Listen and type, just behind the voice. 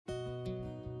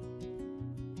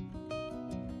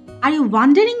Are you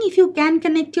wondering if you can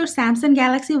connect your Samsung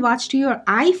Galaxy Watch to your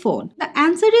iPhone? The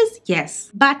answer is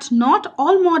yes, but not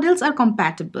all models are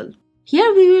compatible.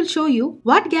 Here we will show you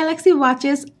what Galaxy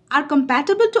Watches are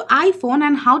compatible to iPhone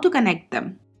and how to connect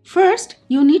them. First,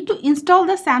 you need to install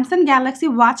the Samsung Galaxy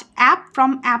Watch app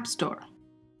from App Store.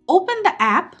 Open the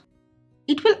app.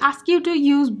 It will ask you to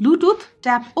use Bluetooth.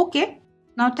 Tap OK.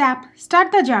 Now tap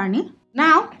Start the journey.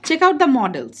 Now check out the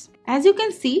models. As you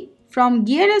can see, from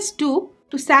Gear S2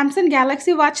 to Samsung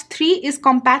Galaxy Watch 3 is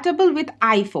compatible with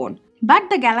iPhone. But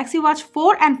the Galaxy Watch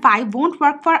 4 and 5 won't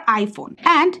work for iPhone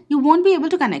and you won't be able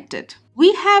to connect it.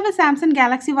 We have a Samsung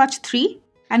Galaxy Watch 3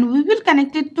 and we will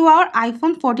connect it to our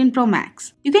iPhone 14 Pro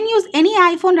Max. You can use any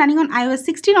iPhone running on iOS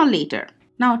 16 or later.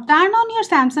 Now turn on your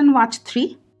Samsung Watch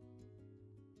 3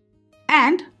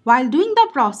 and while doing the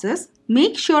process,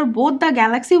 make sure both the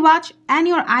Galaxy Watch and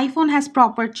your iPhone has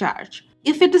proper charge.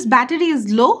 If its battery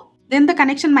is low, then the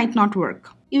connection might not work.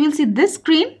 You will see this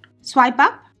screen, swipe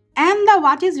up and the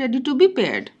watch is ready to be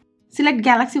paired. Select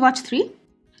Galaxy Watch 3.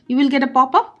 You will get a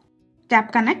pop-up.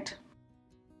 Tap Connect.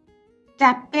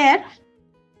 Tap Pair.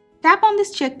 Tap on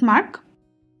this check mark.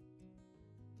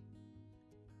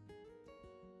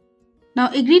 Now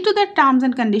agree to the terms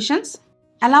and conditions.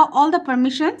 Allow all the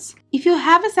permissions. If you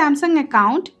have a Samsung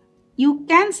account, you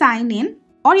can sign in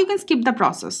or you can skip the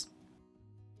process.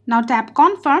 Now tap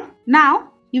Confirm.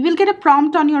 Now you will get a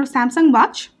prompt on your Samsung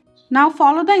watch. Now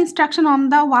follow the instruction on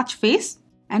the watch face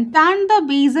and turn the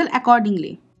bezel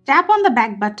accordingly. Tap on the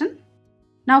back button.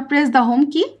 Now press the home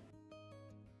key.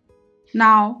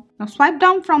 Now swipe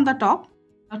down from the top.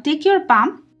 Now take your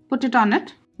palm, put it on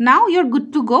it. Now you're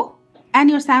good to go and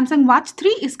your Samsung Watch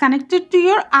 3 is connected to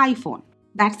your iPhone.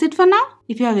 That's it for now.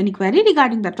 If you have any query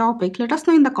regarding the topic, let us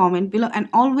know in the comment below and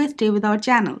always stay with our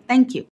channel. Thank you.